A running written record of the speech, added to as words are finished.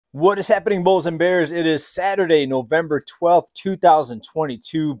What is happening, Bulls and Bears? It is Saturday, November 12th,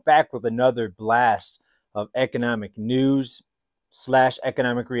 2022, back with another blast of economic news slash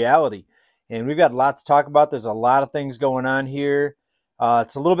economic reality. And we've got a lot to talk about. There's a lot of things going on here.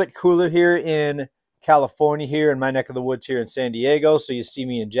 It's a little bit cooler here in California, here in my neck of the woods here in San Diego. So you see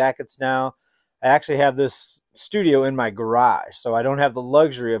me in jackets now. I actually have this studio in my garage, so I don't have the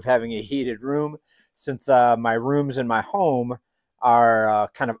luxury of having a heated room since my rooms in my home are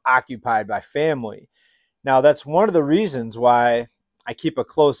kind of occupied by family. Now, that's one of the reasons why I keep a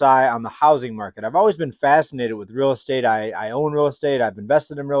close eye on the housing market. I've always been fascinated with real estate. I own real estate. I've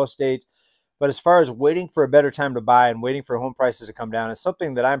invested in real estate. But as far as waiting for a better time to buy and waiting for home prices to come down, it's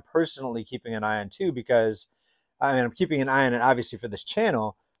something that I'm personally keeping an eye on too, because I'm keeping an eye on it obviously for this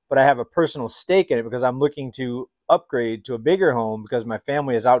channel, but I have a personal stake in it because I'm looking to upgrade to a bigger home because my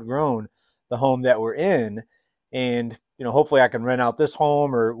family has outgrown the home that we're in. And hopefully I can rent out this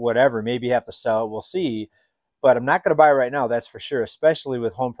home or whatever, maybe have to sell it, we'll see. But I'm not going to buy right now, that's for sure, especially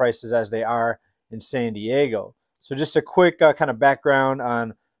with home prices as they are in San Diego. So just a quick kind of background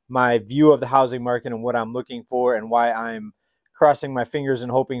on my view of the housing market and what I'm looking for and why I'm crossing my fingers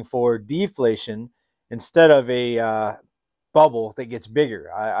and hoping for deflation instead of a bubble that gets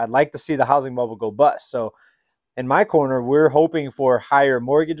bigger. I'd like to see the housing bubble go bust. So in my corner, we're hoping for higher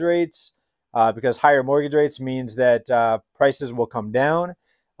mortgage rates, because higher mortgage rates means that prices will come down.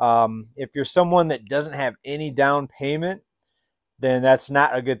 If you're someone that doesn't have any down payment, then that's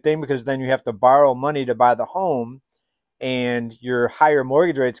not a good thing, because then you have to borrow money to buy the home, and your higher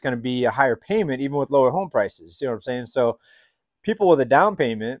mortgage rate is going to be a higher payment even with lower home prices. See what I'm saying? So people with a down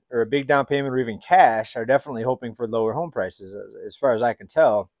payment or a big down payment or even cash are definitely hoping for lower home prices, as far as I can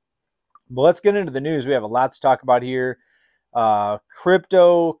tell. But let's get into the news. We have a lot to talk about here.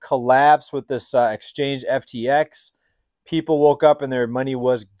 Crypto collapse with this exchange FTX. People woke up and their money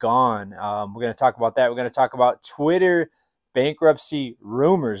was gone. We're going to talk about that. We're going to talk about Twitter bankruptcy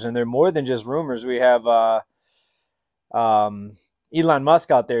rumors, and they're more than just rumors. We have Elon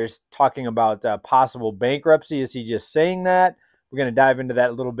Musk out there is talking about possible bankruptcy. Is he just saying that? We're going to dive into that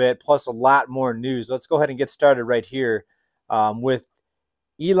a little bit, plus a lot more news. Let's go ahead and get started right here with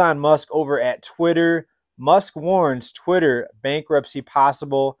Elon Musk over at Twitter. Musk warns Twitter bankruptcy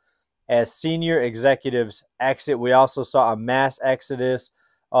possible as senior executives exit. We also saw a mass exodus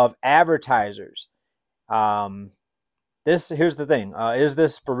of advertisers. Here's the thing. Is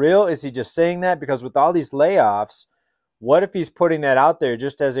this for real? Is he just saying that? Because with all these layoffs, what if he's putting that out there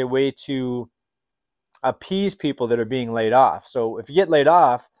just as a way to appease people that are being laid off? So if you get laid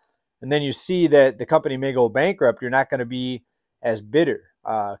off and then you see that the company may go bankrupt, you're not going to be as bitter.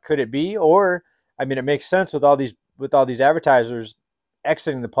 Could it be? Or, I mean, it makes sense with all these advertisers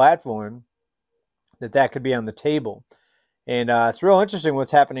exiting the platform that could be on the table. And it's real interesting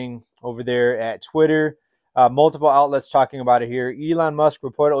what's happening over there at Twitter. Multiple outlets talking about it here. Elon Musk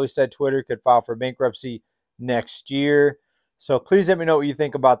reportedly said Twitter could file for bankruptcy next year. So please let me know what you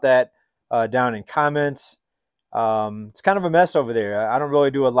think about that down in comments. It's kind of a mess over there. I don't really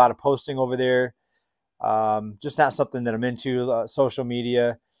do a lot of posting over there. Just not something that I'm into, social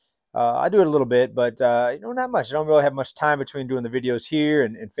media. I do it a little bit, but not much. I don't really have much time between doing the videos here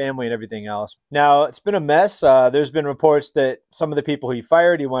and family and everything else. Now, it's been a mess. There's been reports that some of the people he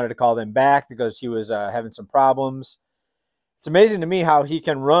fired, he wanted to call them back because he was having some problems. It's amazing to me how he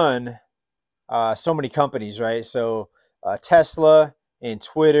can run so many companies, right? So Tesla and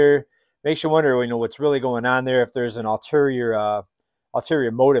Twitter. Makes you wonder, what's really going on there, if there's an ulterior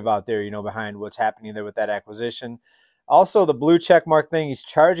motive out there, behind what's happening there with that acquisition. Also, the blue check mark thing, he's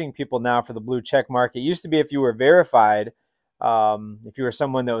charging people now for the blue check mark. It used to be if you were verified, if you were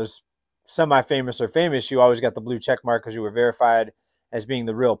someone that was semi-famous or famous, you always got the blue check mark because you were verified as being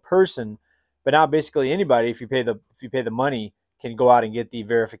the real person. But now basically anybody, if you pay the money, can go out and get the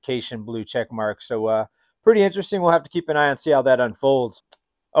verification blue check mark. So pretty interesting. We'll have to keep an eye and see how that unfolds.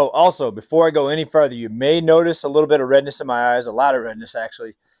 Oh, also, before I go any further, you may notice a little bit of redness in my eyes, a lot of redness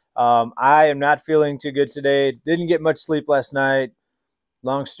actually. I am not feeling too good today. Didn't get much sleep last night.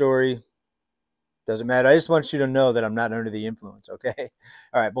 Long story. Doesn't matter. I just want you to know that I'm not under the influence, okay?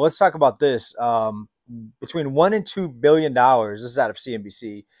 All right, but let's talk about this. Between $1 and $2 billion, this is out of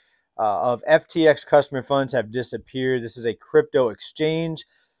CNBC, of FTX customer funds have disappeared. This is a crypto exchange.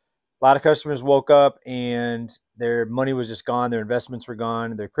 A lot of customers woke up and their money was just gone. Their investments were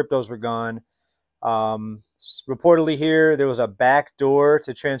gone. Their cryptos were gone. Reportedly here, there was a back door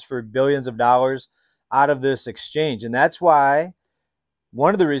to transfer billions of dollars out of this exchange. And that's why,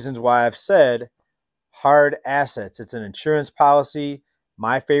 one of the reasons why I've said hard assets. It's an insurance policy.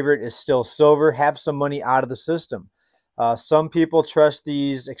 My favorite is still silver. Have some money out of the system. Some people trust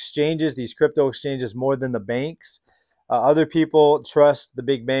these exchanges, these crypto exchanges, more than the banks. Other people trust the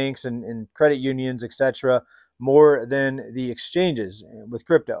big banks and credit unions, etc., more than the exchanges with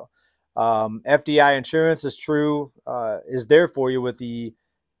crypto. FDI insurance is true, is there for you with the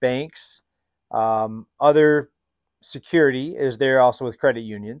banks. Other security is there also with credit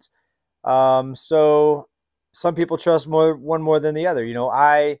unions. So some people trust one more than the other.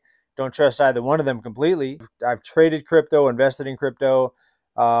 I don't trust either one of them completely. I've traded crypto, invested in crypto,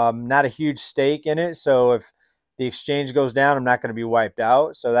 not a huge stake in it. So if the exchange goes down, I'm not going to be wiped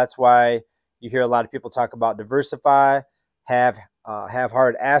out. So that's why you hear a lot of people talk about diversify, have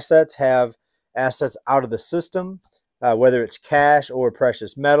hard assets, have assets out of the system, whether it's cash or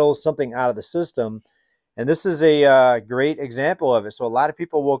precious metals, something out of the system. And this is a great example of it. So a lot of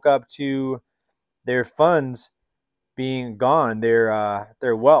people woke up to their funds being gone,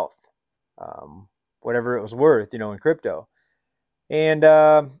 their wealth, whatever it was worth, in crypto. And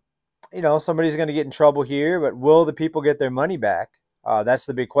somebody's going to get in trouble here, but will the people get their money back? That's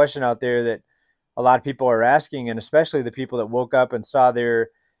the big question out there that a lot of people are asking, and especially the people that woke up and saw their,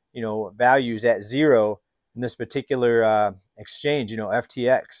 values at zero in this particular exchange,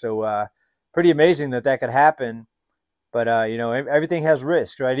 FTX. So pretty amazing that could happen. But everything has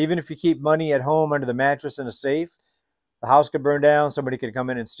risk, right? Even if you keep money at home under the mattress in a safe, the house could burn down. Somebody could come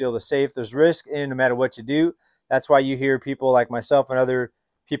in and steal the safe. There's risk in no matter what you do. That's why you hear people like myself and other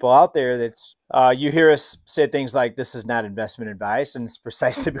people out there you hear us say things like, this is not investment advice, and it's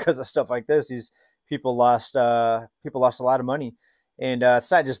precisely because of stuff like this. These people lost a lot of money, and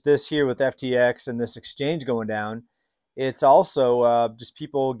it's not just this here with FTX and this exchange going down. It's also just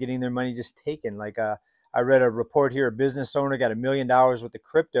people getting their money just taken. Like I read a report here, a business owner got $1 million worth of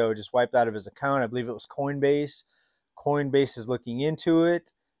crypto just wiped out of his account. I believe it was Coinbase. Coinbase is looking into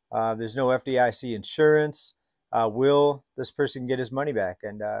it. There's no FDIC insurance. Will this person get his money back?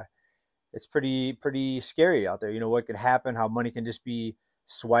 And it's pretty scary out there. What could happen, how money can just be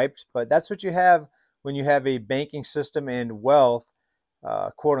swiped. But that's what you have when you have a banking system and wealth,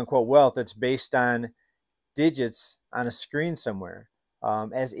 quote unquote wealth, that's based on digits on a screen somewhere.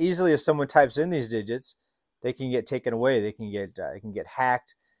 As easily as someone types in these digits, they can get taken away. They can get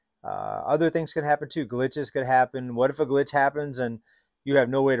hacked. Other things can happen too. Glitches could happen. What if a glitch happens and you have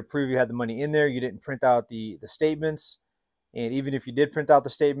no way to prove you had the money in there? You didn't print out the statements. And even if you did print out the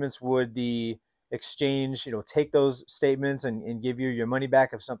statements, would the exchange, take those statements and give you your money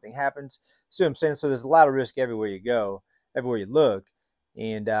back if something happens? See what I'm saying? So there's a lot of risk everywhere you go, everywhere you look.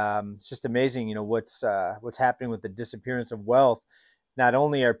 And it's just amazing, what's happening with the disappearance of wealth. Not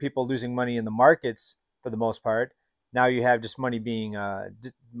only are people losing money in the markets for the most part, now you have just money being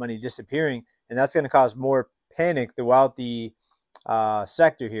money disappearing, and that's going to cause more panic throughout the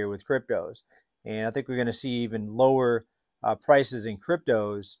sector here with cryptos. And I think we're going to see even lower prices in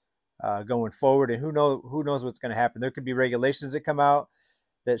cryptos going forward. And who knows what's going to happen? There could be regulations that come out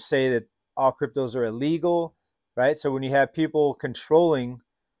that say that all cryptos are illegal, right? So when you have people controlling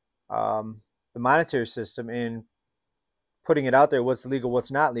the monetary system and putting it out there, what's legal,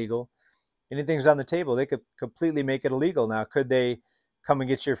 what's not legal, anything's on the table. They could completely make it illegal. Now, could they come and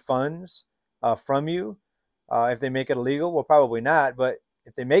get your funds from you if they make it illegal? Well, probably not. But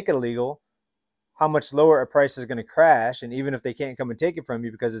if they make it illegal, how much lower a price is going to crash? And even if they can't come and take it from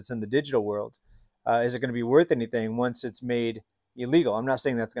you because it's in the digital world, is it going to be worth anything once it's made illegal? I'm not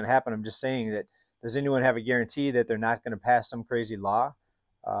saying that's going to happen. I'm just saying that, does anyone have a guarantee that they're not going to pass some crazy law?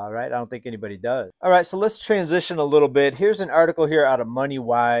 Right? I don't think anybody does. All right, so let's transition a little bit. Here's an article here out of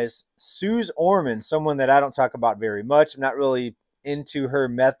MoneyWise. Suze Orman, someone that I don't talk about very much. I'm not really into her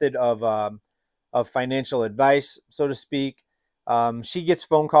method of financial advice, so to speak. She gets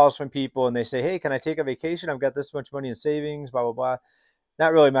phone calls from people and they say, hey, can I take a vacation? I've got this much money in savings, blah, blah, blah.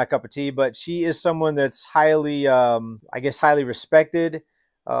 Not really my cup of tea, but she is someone that's highly, highly respected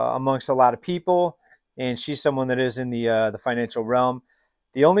amongst a lot of people. And she's someone that is in the financial realm.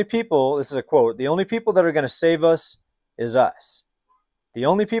 The only people, this is a quote, the only people that are going to save us is us. The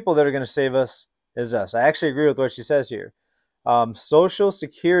only people that are going to save us is us. I actually agree with what she says here. Social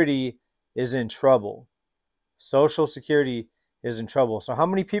Security is in trouble. Social Security is in trouble. So how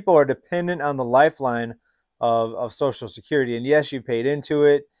many people are dependent on the lifeline of Social Security? And yes, you paid into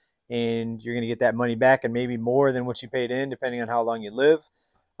it, and you're going to get that money back and maybe more than what you paid in, depending on how long you live.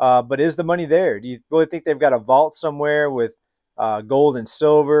 But is the money there? Do you really think they've got a vault somewhere with gold and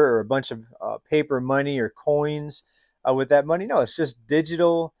silver or a bunch of paper money or coins with that money? No, it's just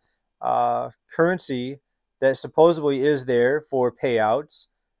digital currency that supposedly is there for payouts.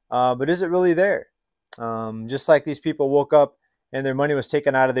 But is it really there? Just like these people woke up and their money was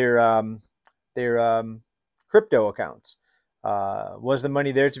taken out of their crypto accounts. Was the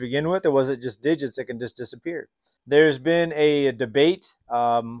money there to begin with, or was it just digits that can just disappear? There's been a debate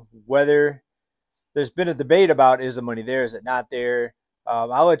whether there's been a debate about, is the money there, is it not there?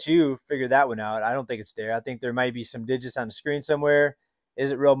 I'll let you figure that one out. I don't think it's there. I think there might be some digits on the screen somewhere.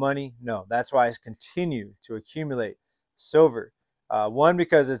 Is it real money? No. That's why I continue to accumulate silver. One,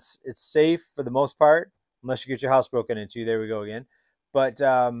 because it's safe for the most part, unless you get your house broken into. There we go again. But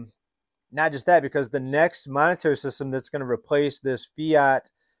not just that, because the next monetary system that's going to replace this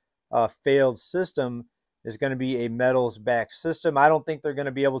fiat failed system is going to be a metals-backed system. I don't think they're going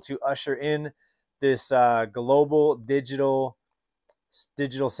to be able to usher in this global digital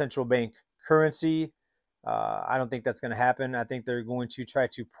central bank currency. I don't think that's going to happen. I think they're going to try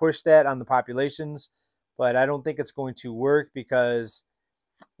to push that on the populations, but I don't think it's going to work because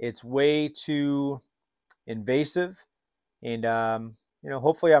it's way too invasive. And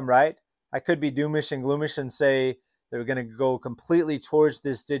hopefully I'm right. I could be doomish and gloomish and say they're going to go completely towards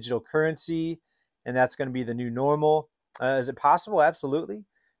this digital currency, and that's going to be the new normal. Is it possible? Absolutely.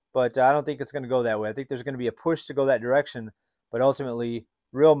 But I don't think it's going to go that way. I think there's going to be a push to go that direction. But ultimately,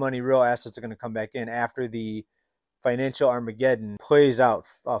 real money, real assets are going to come back in after the financial Armageddon plays out,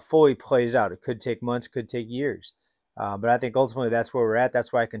 fully plays out. It could take months, could take years. But I think ultimately that's where we're at.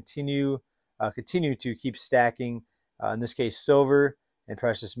 That's why I continue to keep stacking, in this case, silver and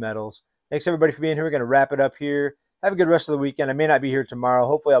precious metals. Thanks, everybody, for being here. We're going to wrap it up here. Have a good rest of the weekend. I may not be here tomorrow.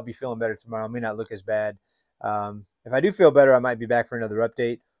 Hopefully, I'll be feeling better tomorrow. I may not look as bad. If I do feel better, I might be back for another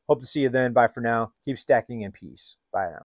update. Hope to see you then. Bye for now. Keep stacking in peace. Bye now.